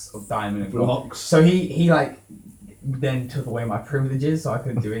blocks of diamond and blocks. So he like then took away my privileges, so I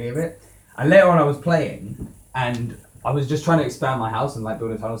couldn't do any of it. And later on, I was playing, and I was just trying to expand my house and like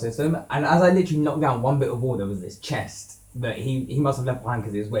build a tunnel system. And as I literally knocked down one bit of wall, there was this chest that he must have left behind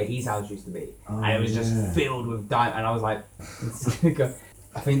because it was where his house used to be, and it was just filled with diamond. And I was like, it's gonna go.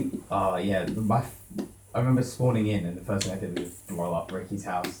 I think, I remember spawning in, and the first thing I did was blow up Ricky's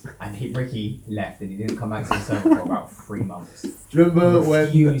house, and Ricky left, and he didn't come back to the server for about 3 months. Do you remember when?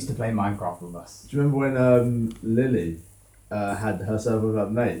 He used to play Minecraft with us. Do you remember when Lily had her server with her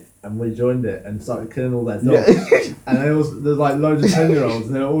mate, and we joined it and started killing all their dogs? And there's like loads of 10-year-olds,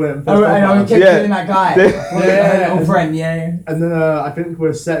 and they're all getting pissed off. And I kept killing that guy. Yeah. Her little friend, yeah. And then I think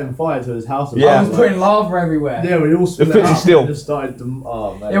we're setting fire to his house. I was putting lava everywhere. Yeah, we all split fidget up still. and just started to.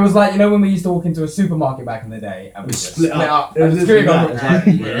 Oh man. It was like, you know, when we used to walk into a supermarket back in the day and we just split up. It was And literally screaming,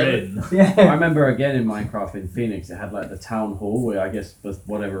 that. "We're in." I remember again in Minecraft in Phoenix, it had like the town hall where I guess for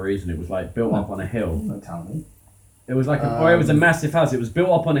whatever reason it was like built up on a hill. No town hall. It was like it was a massive house. It was built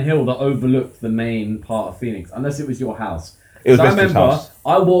up on a hill that overlooked the main part of Phoenix, unless it was your house. It was So I Mr. remember house.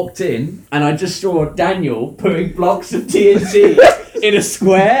 I walked in and I just saw Daniel putting blocks of TNT in a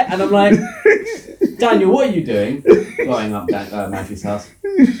square, and I'm like, Daniel, what are you doing? Blowing up Matthew's house.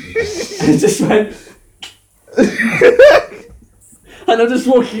 And I just went, and I'm just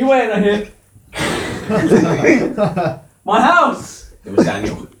walking away, and I hear, my house. It was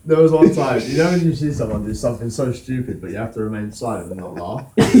Daniel. There was one time, you know when you see someone do something so stupid, but you have to remain silent and not laugh?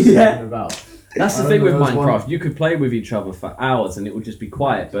 Yeah. About. That's the I thing with remember there was Minecraft. one- You could play with each other for hours and it would just be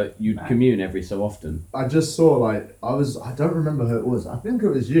quiet, but you'd commune every so often. I just saw like I don't remember who it was. I think it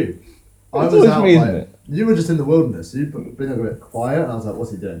was you. I It's was always out me, like isn't it? you were just in the wilderness. You'd been a bit quiet, and I was like, "What's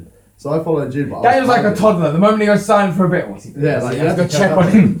he doing?" So I followed you. But That I was like a hiding. toddler. The moment he goes silent for a bit, what's he doing? Yeah, like you have to to check on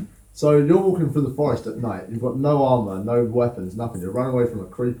him. So you're walking through the forest at night. You've got no armor, no weapons, nothing. You're running away from a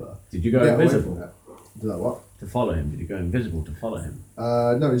creeper. Did you go Get away invisible? from it. Did that what? To follow him? Did you go invisible to follow him?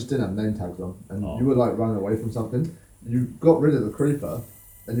 No, we just didn't have name tags on, and Oh. you were like running away from something. You got rid of the creeper,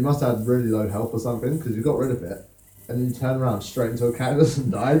 and you must have had really low health or something because you got rid of it, and then you turned around straight into a cactus and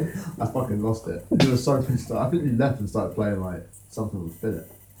died. I fucking lost it. You were so pissed off. I think you left and started playing like something with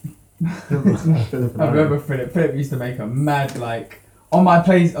Philip. Philip and I remember Philip. Philip used to make a mad like on my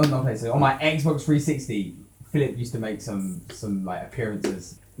on my Xbox 360. Philip used to make some like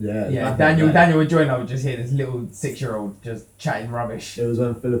appearances. Yeah, Yeah, back in the day. Daniel would join. I would just hear this little 6-year-old just chatting rubbish. It was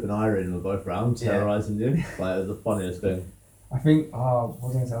when Philip and Irene were both round Yeah. terrorising you. Like it was the funniest thing. I think, what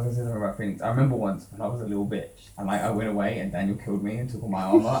was I going to say? I was going to say something about Phoenix. I remember once when I was a little bitch and like I went away and Daniel killed me and took all my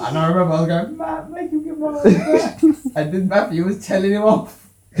armor. And I remember I was going, Matt, make him give my armor back. And then Matthew was telling him off.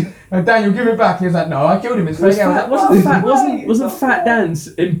 And Daniel, give it back. He was like, no, I killed him. It's fake. Wasn't Fat Dan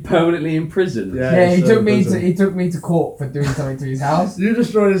permanently in prison? Yeah, he took me to court for doing something to his house. You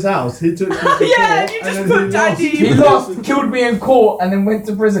destroyed his house. He took you to court. Yeah, you just put Daddy. He lost, killed me in court, and then went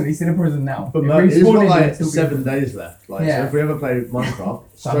to prison. He's in prison now. But If he's got respawned, like he'd still be- 7 days left. Like, Yeah. so if we ever play Minecraft,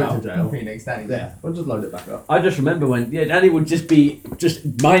 straight to jail. Phoenix, Danny. Yeah, we'll just load it back up. I just remember when Danny would just be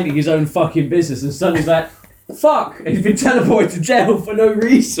minding his own fucking business, and suddenly he's like, "Fuck!" And he's been teleported to jail for no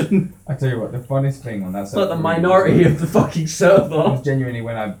reason. I tell you what, the funniest thing on that It's like the minority of the fucking server. was genuinely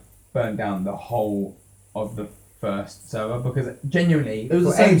when I burnt down the whole of the first server because genuinely It was the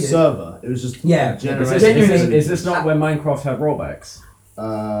for same ages- server. It was just Yeah, generated. Is this not where Minecraft had rollbacks?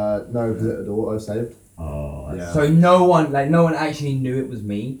 No, because it had auto saved. Oh, Yeah. So no one actually knew it was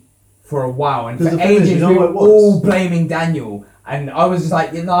me for a while, and 'Cause for the thing is, ages you know we what were it was? all blaming Daniel, and I was just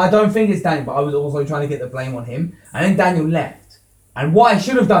like, I don't think it's Daniel, but I was also trying to get the blame on him. And then Daniel left, and what I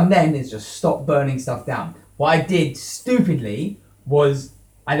should have done then is just stop burning stuff down. What I did stupidly was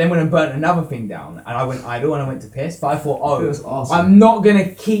I then went and burnt another thing down, and I went idle and I went to piss. But I thought, It was awesome. I'm not gonna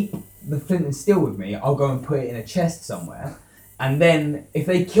keep the flint and steel with me. I'll go and put it in a chest somewhere. And then if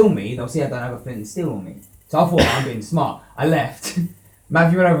they kill me, they'll see I don't have a flint and steel on me. So I thought I'm being smart. I left.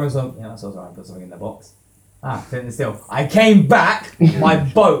 Matthew went over and said, so sorry, I put something in the box. Flint and steel. I came back, my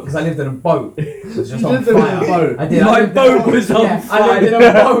boat, because I lived in a boat. It was just You on lived in a fire. boat? I did. My boat was on I fire. lived in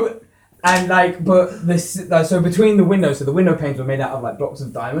a boat. And but this, so between the windows, so the window panes were made out of like blocks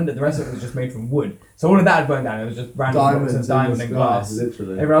of diamond, and the rest of it was just made from wood. So all of that had burned down. It was just random blocks of diamond and glass.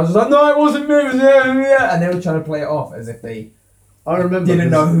 Literally. Everyone was just like, no, it wasn't me, it was yeah. And they were trying to play it off as if they I remember. didn't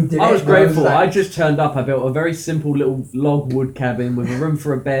know who did it. I was And grateful. like- I just turned up. I built a very simple little log wood cabin with a room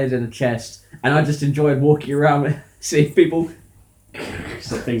for a bed and a chest, and I just enjoyed walking around, seeing people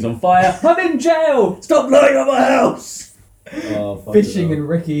set things on fire. I'm in jail. Stop blowing up my house. Oh, fuck fishing it in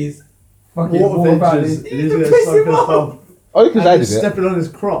Ricky's fucking Water water about features. it. He's gonna so pissed off. Oh, because I And did he's it. stepping on his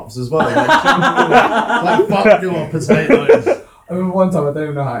crops as well. Like fuck your potatoes. I remember one time, I don't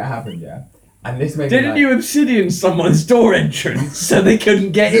even know how it happened, yeah. And this made me Didn't like, you obsidian someone's door entrance so they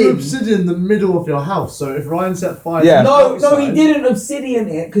couldn't get You in? obsidian in the middle of your house, so if Ryan set fire Yeah. to the No, he outside- didn't obsidian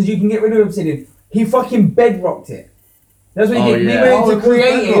it, because you can get rid of obsidian. He fucking bedrocked it. That's what he Oh, did. yeah. He went Oh, into it was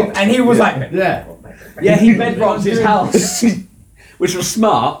creative, bedrock. and he was like, Yeah. Yeah, he bedrocked his house, which was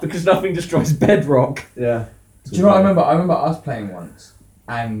smart because nothing destroys bedrock. Yeah. do you know what I remember? I remember us playing once,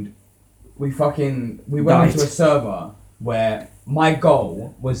 and we went Died. into a server where my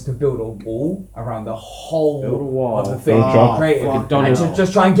goal was to build a wall around the whole Build a wall. of the thing Oh, creative, fuck and no.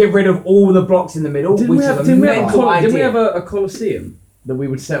 just try and get rid of all the blocks in the middle, Didn't which we is have, a didn't we have, a, mental didn't we idea. have a coliseum that we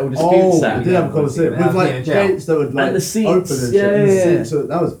would settle disputes Oh, at? we did have a coliseum Yeah, with like in a jail. gates that would like And the seats. open and shit. Yeah, and the yeah, yeah. seats, so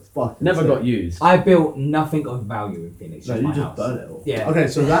that was fucking Never sick. got used. I built nothing of value in Phoenix. No, just you my just house. burnt it all. Yeah. Okay,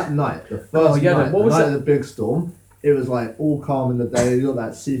 so that night, the first Oh, yeah, night, what was the night it? of the big storm, it was like all calm in the day. You got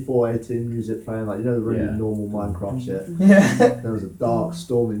that C418 music playing, like you know the really Yeah. normal Minecraft shit. Yeah. There was a dark,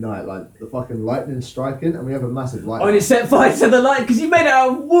 stormy night, like the fucking lightning striking, and we have a massive Oh, and lightning it set fire to the light because you made it out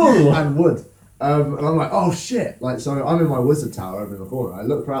of wool. and wood. And I'm like, oh shit! Like, so I'm in my wizard tower over in the corner. I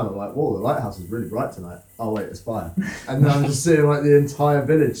look around, I'm like, whoa, the lighthouse is really bright tonight. Oh wait, it's fire. And then I'm just seeing like the entire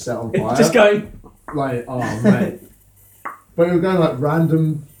village set on fire. Just going. Like, oh mate. But we were going like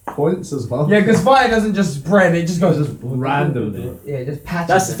random points as well. Yeah, because fire doesn't just spread; it just goes just randomly. Yeah, it just patches.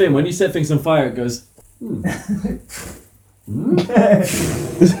 That's the thing. When you set things on fire, it goes.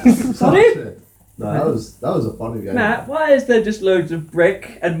 Sorry? No, that was a funny game. Matt, why is there just loads of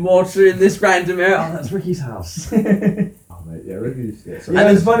brick and mortar in this random area? Oh, that's Ricky's house. Oh mate, yeah, Ricky used to get so.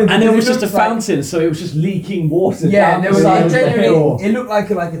 Yeah, it's funny. And there because was it just a looked like- fountain, so it was just leaking water. Yeah, down there was the like hill. genuinely, it looked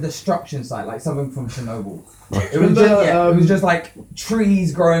like a destruction site, like something from Chernobyl. It was Remember, just, it was just like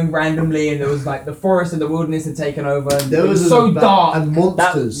trees growing randomly, and there was like the forest and the wilderness had taken over. And There it was was so a- dark. and That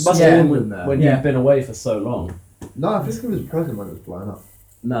monsters must Yeah. have swarmed been in there. when Yeah. you've been away for so long. No, I think it was present when it was blowing up.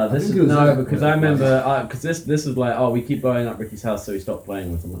 No, I this think is it was no there because when I it was remember because this was like we keep blowing up Ricky's house, so we stopped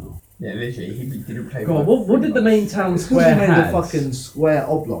playing with him now. Yeah, literally, he didn't play. God, what did the main town Because square we made have? a fucking square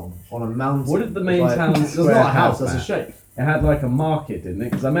oblong on a mountain. What did the It's main like, town That's square not a house. have, That's a Matt? shape. It had like a market, didn't it?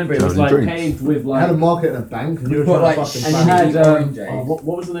 Because I remember it was Tony like Drinks. paved with It like. had a market and a bank, and you were But, trying like, to fucking And you plan had Orange Age.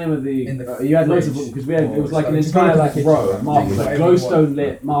 what was the name of the? In the you had loads of fridge. because we had it was like So an just go entire to the like kitchen, row of like, markets, like whatever you glowstone want.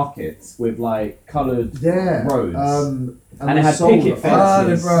 lit markets with like coloured Yeah. roads. And it we had sold picket it.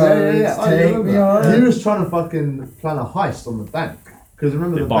 fences. Yeah, yeah, yeah. I Take remember me that. on. He was trying to fucking plan a heist on the bank Because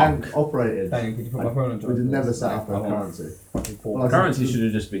remember The the bank. bank operated. Daniel, could you put my phone on We did never set up a I'm on. currency. Well, Currency should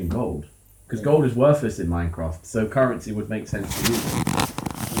have just been gold. Because gold is worthless in Minecraft, so currency would make sense to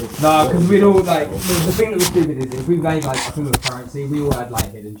use. No, because we'd all like the thing that was stupid is if we made like I think it was currency, we all had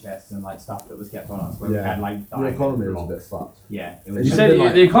like hidden chests and like stuff that was kept on us. Where we had like The economy was a bit fucked. Yeah, it You was. said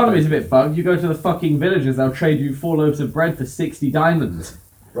the economy's a bit bugged. You go to the fucking villages, they'll trade you 4 loaves of bread for 60 diamonds.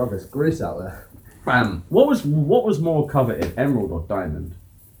 Rubbish, Greece out there. Fam, what was more coveted, emerald or diamond?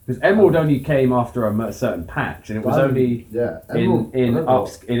 Because emerald only came after a certain patch, and it was Diamond, only yeah, in emerald- I don't know.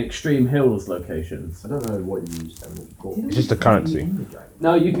 in extreme hills locations. I don't know what you use emerald for. It's just a currency.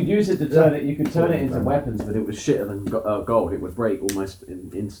 No, you could use it to turn it. You could turn it into weapons, but it was shitter than gold. It would break almost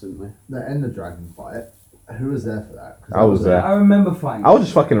instantly. The Ender Dragon fight. Who was there for that? 'Cause I was there. I remember fighting. I was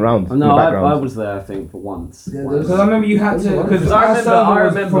just fucking around. in No, the I background. was there. I think for once. Yeah, Because I remember you had to. Because I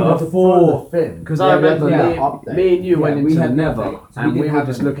remember before. Because I remember me and you went we into had the the Nether, update, so and we we didn't were have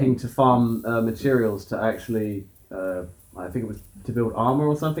just anything. looking to farm materials to actually, I think it was to build armor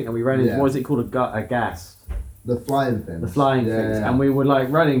or something, and we ran into Yeah. what is it called, a ghast, The flying things. the flying Yeah, things, yeah. and we were like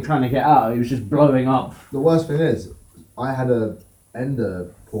running trying to get out. It was just blowing up. The worst thing is, I had a Ender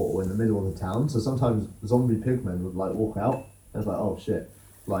portal in the middle of the town, so sometimes zombie pigmen would like walk out. I was like, oh shit,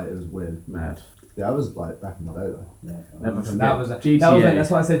 like it was weird. Mad. Yeah, I was like back in the day though. Never That forget. was GTA. that's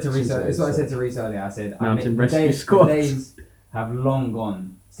what I said to Reese. GTA, That's what I so- said to Reese earlier. I said Mountain the Rescue days, Squad. the days have long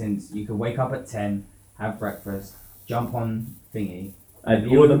gone since you could wake up at 10, have breakfast, jump on thingy.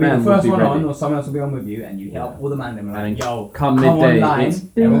 And You all would the be men the would first be one ready. on, or someone else will be on with you, and you hit up all the man. Them like, And yo, come midday, online. it's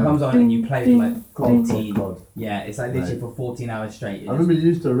Everyone comes on, and you play for like COD, 14. COD. Yeah, it's like literally Right. for 14 hours straight. I remember you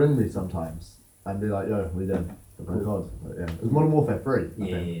used to ring me sometimes and be like, yo, what are you doing? I play COD. Like, yeah. It was Modern Warfare 3. I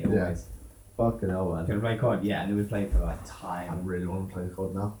Yeah, think. yeah, always. Fucking hell, man. Can play COD, yeah, and then we played for like I time. really want to play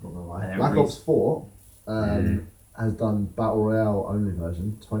COD now, not gonna lie. And then Black Reese- Ops 4 has done Battle Royale only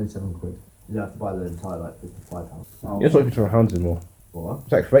version, 27 quid. You don't have to buy the entire like £55. You just looking for hounds more. What?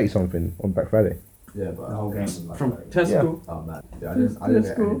 It's like 30 something on Black Friday. Yeah, but The whole game was like From that. Tesco. Oh man, yeah, I didn't get any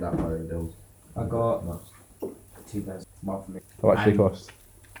Tesco. of that Friday deals. I got Nuts. 2 pairs. One for me. How much they And cost?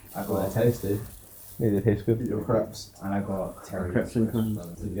 I Well, got they're tasty. Yeah, they taste good. Eat your crepes. and I got Terry. Crepes and crumbs.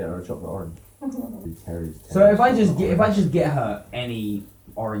 You get her a chocolate orange. Terry's. So if I just get her any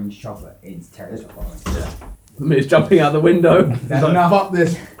orange chocolate, it's Terry's chocolate orange. Yeah. He's jumping out the window. That's like, enough. fuck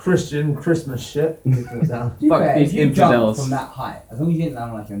this Christian Christmas shit. Put it down. To be Fuck fair, these if you jump infidels. from that height, as long as you didn't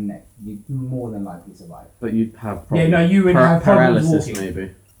land on like your neck, you'd more than likely survive. But you'd have Yeah, problems. no, you would have problems paralysis walking.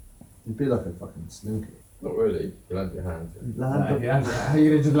 maybe. You'd be like a fucking slinky. Not really. You land your hands. No,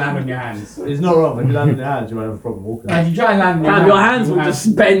 you're gonna just land on your hands. It's not wrong. If you land on your hands, you might have a problem walking. If you try and land on Fam, your hands will you'll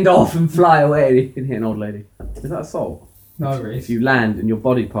just bend off and fly away. You can hit an old lady. Is that assault? No, If Reese. you land and your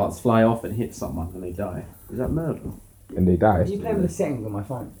body parts fly off and hit someone and they die, is that murder? And they die. Are you playing with the settings on my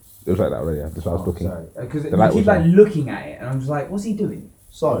phone? It was like that already. Yeah. That's what I was looking. Because The you light keep was like on. looking at it, and I'm just like, what's he doing?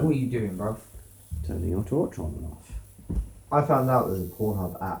 So, What are you doing, bro? Turning your torch on and off. I found out there's a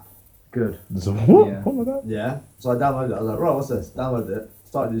Pornhub app. Good. There's a what? Yeah. Oh my god. Yeah. So I downloaded it. I was like, right, what's this? Downloaded it.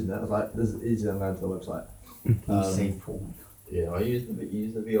 Started using it. I was like, this is easier than going to the website. You save porn. Yeah, I use the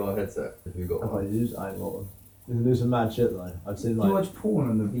VR headset if you got If I one. use, I ain't got one. You can do some mad shit though. I've seen You like, watch porn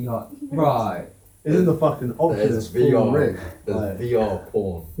on the VR. Right. it's in the fucking Oculus There's full VR. rig. There's Like, VR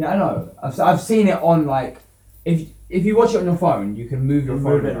porn. Yeah, I know. I've seen it on like, if you watch it on your phone, you can move your you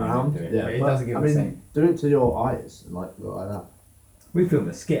phone move it around. and do it, Yeah, but it but, doesn't give I the mean, same. do it to your eyes and like look like that. We filmed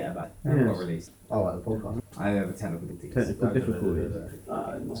a skit about it. It Yes. got released. Oh, like the podcast. I have a technical difficulties. Technical Okay,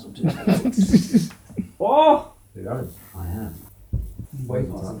 difficulties. yeah, Oh! You going? I am. Way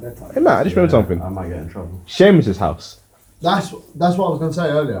past bedtime. Hey Matt, I just remembered something. I might get in trouble. Seamus's house. That's what I was gonna say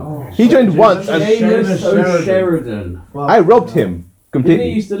earlier. He joined once and Seamus Sheridan. Sheridan. Well, I robbed him Didn't he completely.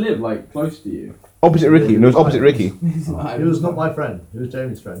 used to live like close to you? Opposite Ricky. No, it was opposite Ricky. he was not my friend. He was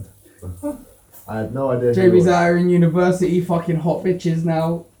Jamie's friend. I had no idea. who he Jamie's was. out in university, fucking hot bitches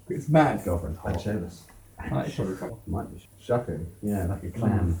now. It's mad. Girlfriend. And Seamus. Like, probably fuck. Might be. Shocking. Yeah, like a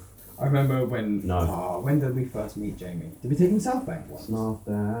clan. I remember when. No. Oh, when did we first meet Jamie? Did we take him to South Bank once? Snarf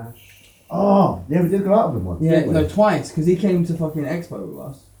dash. Oh, yeah, we did go out with him once. Yeah, didn't we? no, twice, because he came to fucking Expo with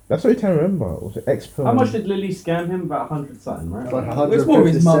us. That's what you can remember. Was it Expo? How much did Lily scam him? About 100 something, right? Like It's more of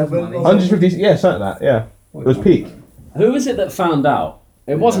his mum's 157 money. or 150. Yeah, something like that. Yeah. It was peak. Who was it that found out?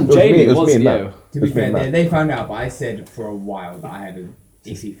 It wasn't It was me, Jamie, it was me and you? Matt. To be It's been fair, mad. they found out, but I said for a while that I had an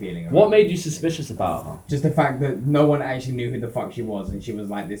iffy feeling about What it. made you suspicious about her? Just the fact that no one actually knew who the fuck she was, and she was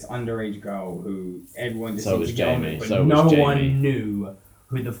like this underage girl who everyone just So seemed was to get on Jamie, with, but so was no Jamie. one knew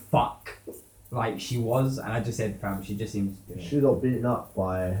who the fuck like she was, and I just said, fam, she just seems. She got beaten up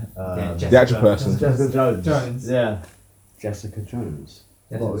by Yeah, The actual person. Jessica Jones. Jones. Yeah. Jessica Jones.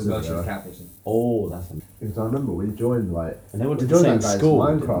 That's What what was we it, got you yeah? catfishing. Oh, that's a... Because I remember we joined like And they went we to the joined same that guy's school.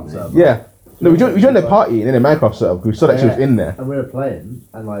 Minecraft didn't server. Yeah. No, we joined their party and then their Minecraft setup. We saw that she was in there. And we were playing,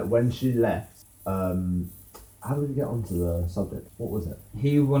 and like when she left, how did we get onto the subject? What was it?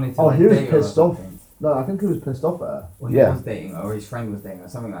 He wanted to. Oh, like, he was date her or pissed off. something. No, I think he was pissed off at her. Well, he Yeah. was dating, or his friend was dating, or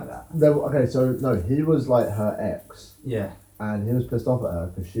something like that. Okay, so no, he was like her ex, Yeah. and he was pissed off at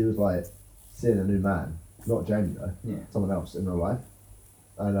her because she was like seeing a new man, not Jamie though, Yeah. someone else in real life,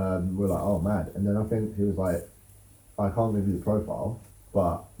 and we were like, oh, mad. And then I think he was like, I can't give you the profile,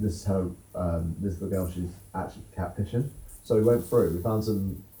 but this is her, this is the girl she's actually catfishing. So we went through, we found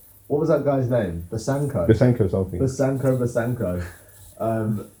some. What was that guy's name? Basanko. Basanko something. Basanko.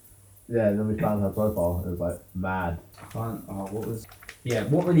 Yeah, and then we found her profile. It was like mad. What was? Yeah,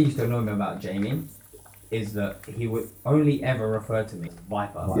 what really used to annoy me about Jamie is that he would only ever refer to me as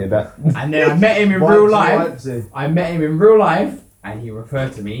Viper. Yeah, that. And then I met him in real life. Vipesy. I met him in real life, and he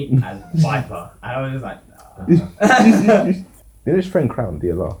referred to me as Viper, and I was just like, nah. Then his friend Crown,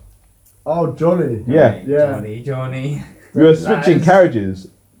 DLR. Oh, Johnny. Yeah. Johnny. We were switching carriages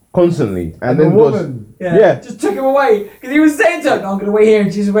constantly, and the then woman. yeah. Just took him away because he was saying to her, "No, I'm gonna wait here,"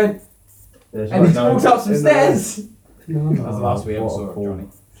 and she just went, Yeah, she and he went, walked up some in the- stairs. That No, was the last we ever what a saw of fool.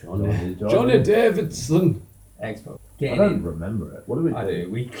 Johnny. Johnny Davidson. Expo. I Getting don't in. remember it. What did we I do?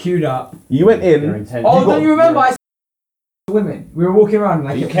 do. We queued up. You went in. They're intense. Oh, got- don't you remember? I women. We were walking around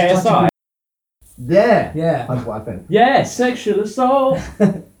like Are you it was touching- KSI? Yeah. Yeah. That's what I think. Yeah, sexual assault.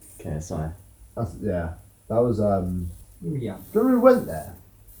 KSI. Yeah. That was We were young. Do you remember we went there?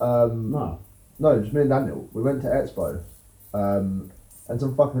 No. No, just me and Daniel. We went to Expo, and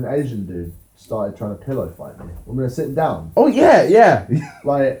some fucking Asian dude started trying to pillow fight me when we were sitting down. Oh yeah, yeah.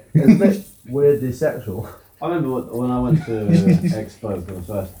 Like it's a bit weirdly sexual. I remember when I went to Expo for the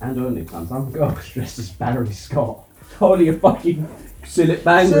first and only time, some girl was dressed as Barry Scott, holding a fucking sillet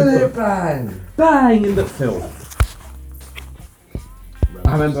bang with her. Bang! Bang in the film.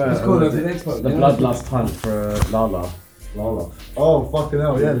 I remember It's called the Expo. the bloodlust hunt for Lala. Oh fucking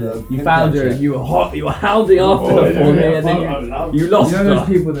hell! Yeah. You found her and you were hot. You were hounding after her for me, and then you lost You know those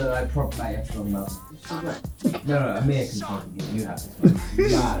her. people that like prop like Epsilon love. No, Amir can talk. You have to.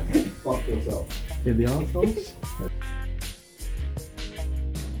 Mad. Fuck yourself. In the arseholes?